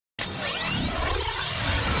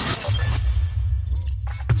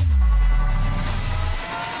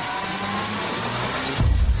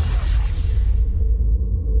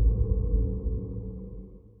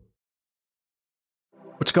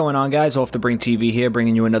What's going on, guys? Off the Brink TV here,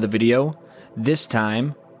 bringing you another video. This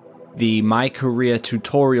time, the My Career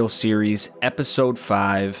Tutorial Series, Episode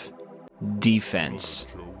 5, Defense.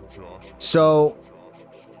 So,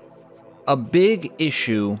 a big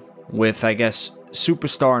issue with, I guess,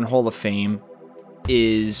 Superstar and Hall of Fame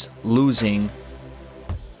is losing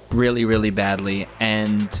really badly,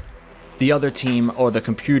 and the other team or the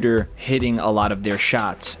computer hitting a lot of their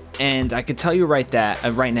shots. And I can tell you right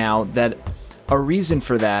now that a reason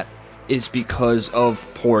for that is because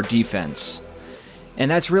of poor defense. And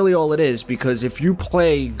that's really all it is, because if you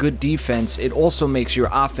play good defense, it also makes your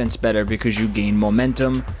offense better because you gain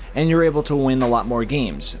momentum and you're able to win a lot more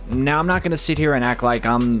games. Now, I'm not going to sit here and act like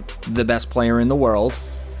I'm the best player in the world,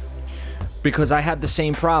 because I had the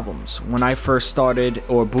same problems. When I first started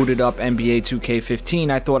or booted up NBA 2k15,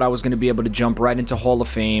 I thought I was going to be able to jump right into Hall of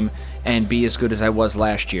Fame and be as good as I was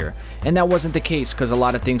last year. And that wasn't the case, because a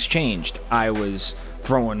lot of things changed. I was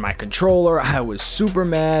throwing my controller, I was super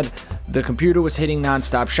mad, the computer was hitting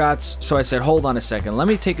non-stop shots, so I said, hold on a second, let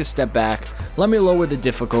me take a step back, let me lower the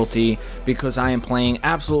difficulty, because I am playing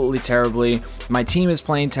absolutely terribly, my team is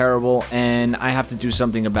playing terrible, and I have to do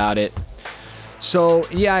something about it. So,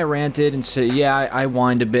 yeah, I ranted and said, yeah, I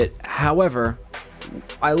whined a bit. However,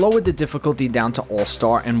 I lowered the difficulty down to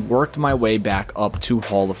All-Star and worked my way back up to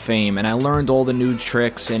Hall of Fame. And I learned all the new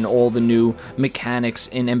tricks and all the new mechanics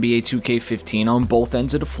in NBA 2k15 on both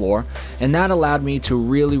ends of the floor. And that allowed me to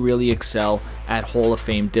really excel at Hall of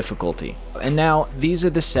Fame difficulty. And now, these are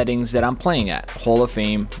the settings that I'm playing at. Hall of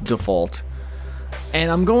Fame, default. And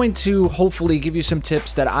I'm going to hopefully give you some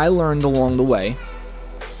tips that I learned along the way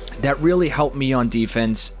that really helped me on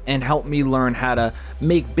defense and helped me learn how to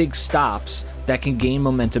make big stops that can gain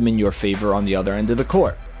momentum in your favor on the other end of the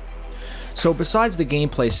court. So besides the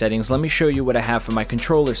gameplay settings, let me show you what I have for my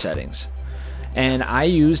controller settings. And I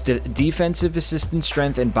use the defensive assistant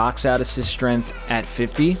strength and box out assist strength at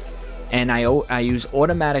 50, and I use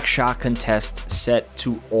automatic shot contest set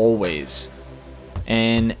to always.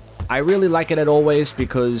 And I really like it at always,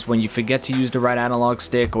 because when you forget to use the right analog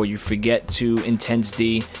stick or you forget to intense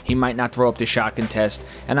D, he might not throw up the shot contest,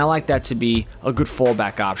 and I like that to be a good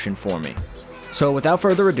fallback option for me. So without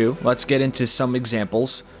further ado, let's get into some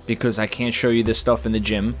examples, because I can't show you this stuff in the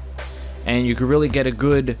gym, and you can really get a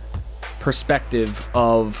good perspective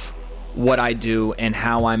of what I do and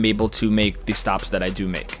how I'm able to make the stops that I do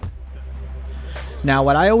make. Now,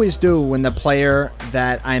 what I always do when the player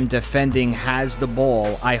that I'm defending has the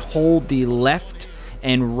ball, I hold the left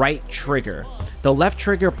and right trigger. The left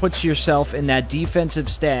trigger puts yourself in that defensive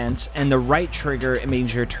stance, and the right trigger, it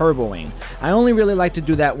means you're turboing. I only really like to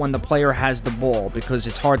do that when the player has the ball, because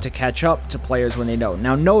it's hard to catch up to players when they don't.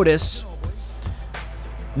 Now, notice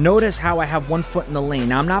how I have one foot in the lane.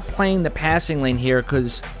 Now, I'm not playing the passing lane here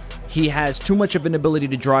because he has too much of an ability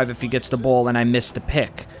to drive if he gets the ball and I miss the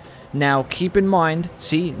pick. Now, keep in mind,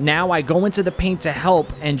 see, now I go into the paint to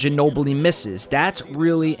help and Ginobili misses. That's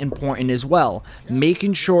really important as well.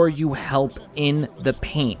 Making sure you help in the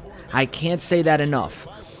paint. I can't say that enough.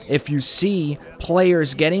 If you see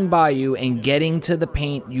players getting by you and getting to the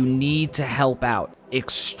paint, you need to help out.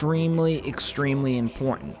 Extremely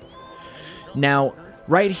important. Now,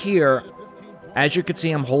 right here, as you can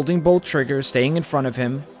see, I'm holding both triggers, staying in front of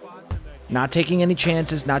him. Not taking any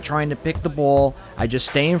chances, not trying to pick the ball. I just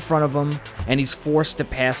stay in front of him, and he's forced to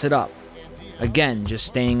pass it up. Again, just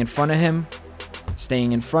staying in front of him,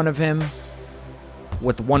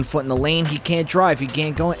 With one foot in the lane, he can't drive, he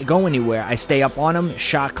can't go anywhere. I stay up on him,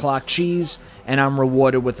 shot clock cheese, and I'm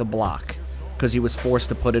rewarded with a block, because he was forced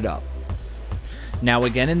to put it up. Now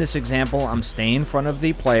again, in this example, I'm staying in front of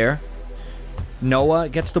the player. Noah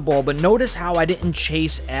gets the ball, but notice how I didn't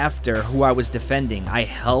chase after who I was defending. I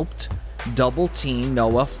helped double team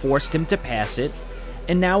Noah, forced him to pass it,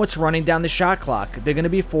 and now it's running down the shot clock. They're going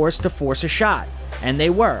to be forced to force a shot, and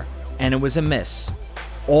they were, and it was a miss.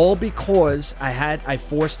 All because I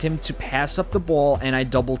forced him to pass up the ball, and I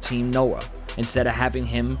double teamed Noah instead of having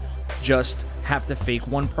him just have to fake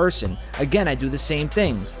one person. Again, I do the same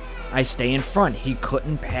thing. I stay in front. He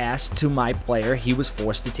couldn't pass to my player. He was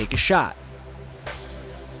forced to take a shot.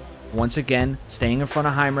 Once again, staying in front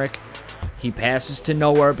of Heinrich. He passes to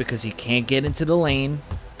Noah because he can't get into the lane.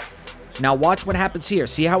 Now watch what happens here.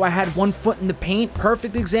 See how I had one foot in the paint?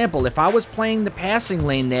 Perfect example. If I was playing the passing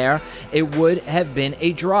lane there, it would have been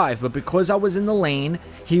a drive. But because I was in the lane,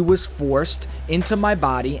 he was forced into my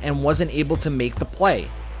body and wasn't able to make the play.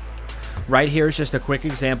 Right here is just a quick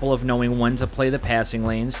example of knowing when to play the passing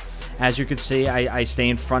lanes. As you can see, I stay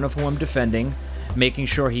in front of who I'm defending, making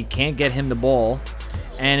sure he can't get him the ball.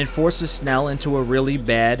 And it forces Snell into a really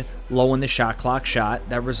bad low in the shot clock shot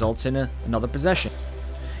that results in another possession.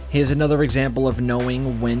 Here's another example of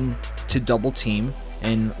knowing when to double team.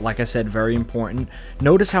 And like I said, very important.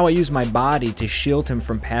 Notice how I use my body to shield him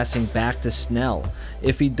from passing back to Snell.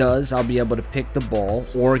 If he does, I'll be able to pick the ball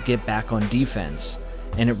or get back on defense.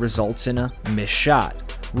 And it results in a missed shot.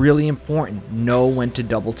 Really important, know when to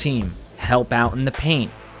double team. Help out in the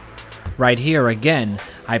paint. Right here, again,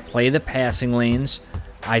 I play the passing lanes.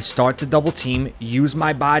 I start the double team, use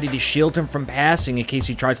my body to shield him from passing in case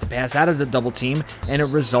he tries to pass out of the double team, and it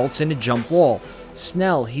results in a jump ball.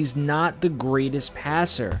 Snell, he's not the greatest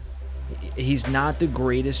passer. He's not the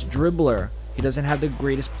greatest dribbler. He doesn't have the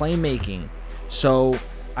greatest playmaking. So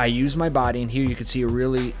I use my body, and here you can see a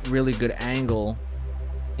really, really good angle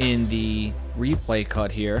in the replay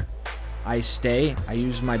cut here. I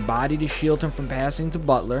use my body to shield him from passing to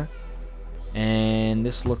Butler. And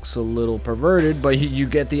this looks a little perverted, but you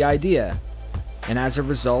get the idea. And as a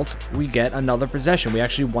result, we get another possession. We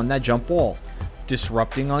actually won that jump ball,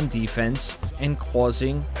 disrupting on defense and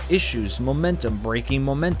causing issues, momentum, breaking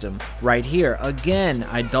momentum. Right here, again,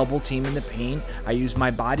 I double team in the paint. I use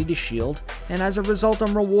my body to shield, and as a result,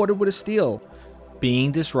 I'm rewarded with a steal,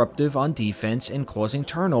 being disruptive on defense and causing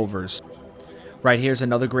turnovers. Right here's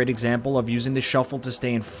another great example of using the shuffle to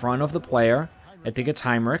stay in front of the player. I think it's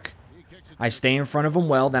Heinrich. I stay in front of him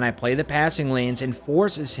well, then I play the passing lanes and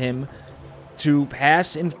forces him to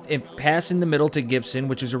pass in the middle to Gibson,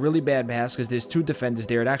 which is a really bad pass because there's two defenders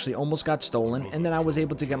there. It actually almost got stolen, and then I was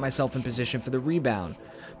able to get myself in position for the rebound.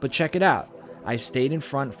 But check it out. I stayed in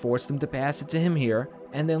front, forced him to pass it to him here,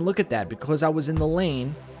 and then look at that. Because I was in the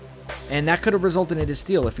lane, and that could have resulted in a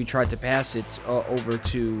steal if he tried to pass it over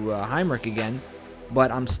to Heinrich again. But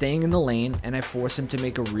I'm staying in the lane, and I force him to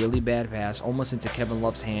make a really bad pass, almost into Kevin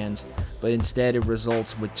Love's hands. But instead, it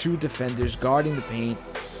results with two defenders guarding the paint,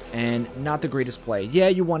 and not the greatest play. Yeah,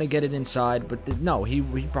 you want to get it inside, but no, he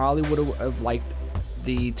probably would have liked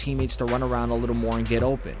the teammates to run around a little more and get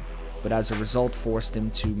open. But as a result, forced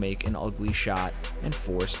him to make an ugly shot and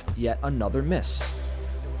forced yet another miss.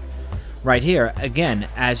 Right here, again,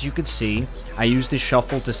 as you can see, I use the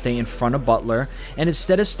shuffle to stay in front of Butler, and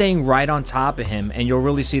instead of staying right on top of him, and you'll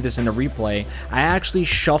really see this in the replay, I actually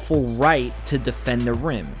shuffle right to defend the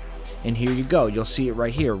rim. And here you go, you'll see it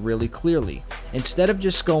right here really clearly. Instead of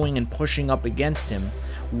just going and pushing up against him,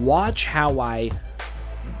 watch how I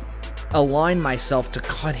align myself to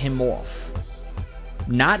cut him off.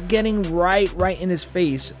 Not getting right in his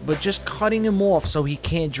face, but just cutting him off so he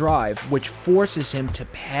can't drive, which forces him to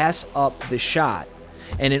pass up the shot.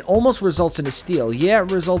 And it almost results in a steal. Yeah,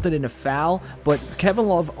 it resulted in a foul, but Kevin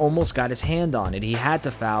Love almost got his hand on it. He had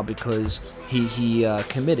to foul because he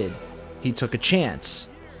committed. He took a chance.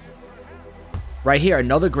 Right here,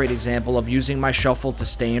 another great example of using my shuffle to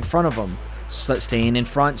stay in front of him. Staying in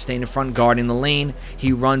front, guarding the lane.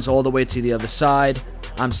 He runs all the way to the other side.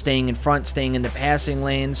 I'm staying in front, staying in the passing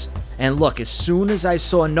lanes. And look, as soon as I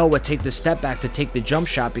saw Noah take the step back to take the jump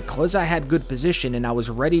shot, because I had good position and I was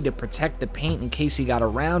ready to protect the paint in case he got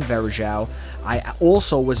around Verjao, I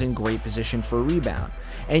also was in great position for a rebound.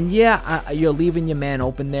 And yeah, you're leaving your man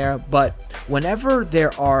open there, but whenever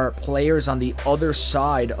there are players on the other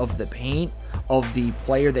side of the paint, of the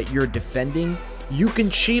player that you're defending, you can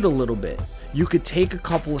cheat a little bit. You could take a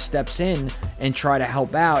couple of steps in and try to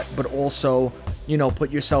help out, but also, you know,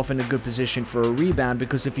 put yourself in a good position for a rebound,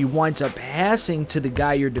 because if you wind up passing to the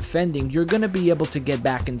guy you're defending, you're going to be able to get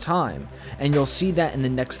back in time. And you'll see that in the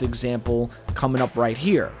next example coming up right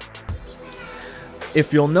here.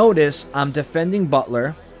 If you'll notice, I'm defending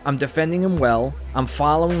Butler. I'm defending him well. I'm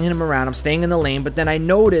following him around. I'm staying in the lane, but then I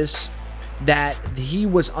notice that he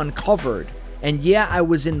was uncovered. And yeah, I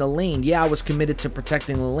was in the lane. Yeah, I was committed to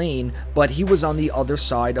protecting the lane, but he was on the other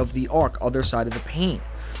side of the arc, other side of the paint.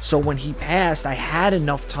 So when he passed, I had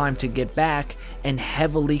enough time to get back and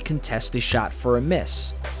heavily contest the shot for a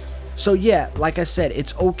miss. So yeah, like I said,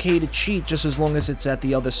 it's okay to cheat just as long as it's at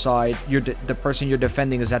the other side. The person you're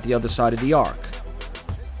defending is at the other side of the arc.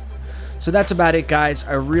 So that's about it, guys.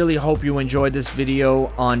 I really hope you enjoyed this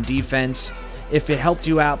video on defense. If it helped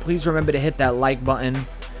you out, please remember to hit that like button.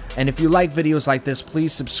 And if you like videos like this,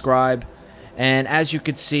 please subscribe. And as you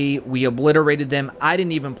could see, we obliterated them. I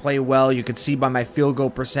didn't even play well. You could see by my field goal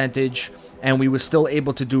percentage. And we were still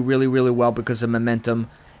able to do really, really well because of momentum.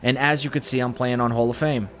 And as you could see, I'm playing on Hall of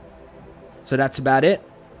Fame. So that's about it.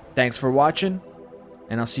 Thanks for watching.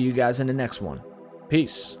 And I'll see you guys in the next one.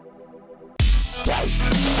 Peace.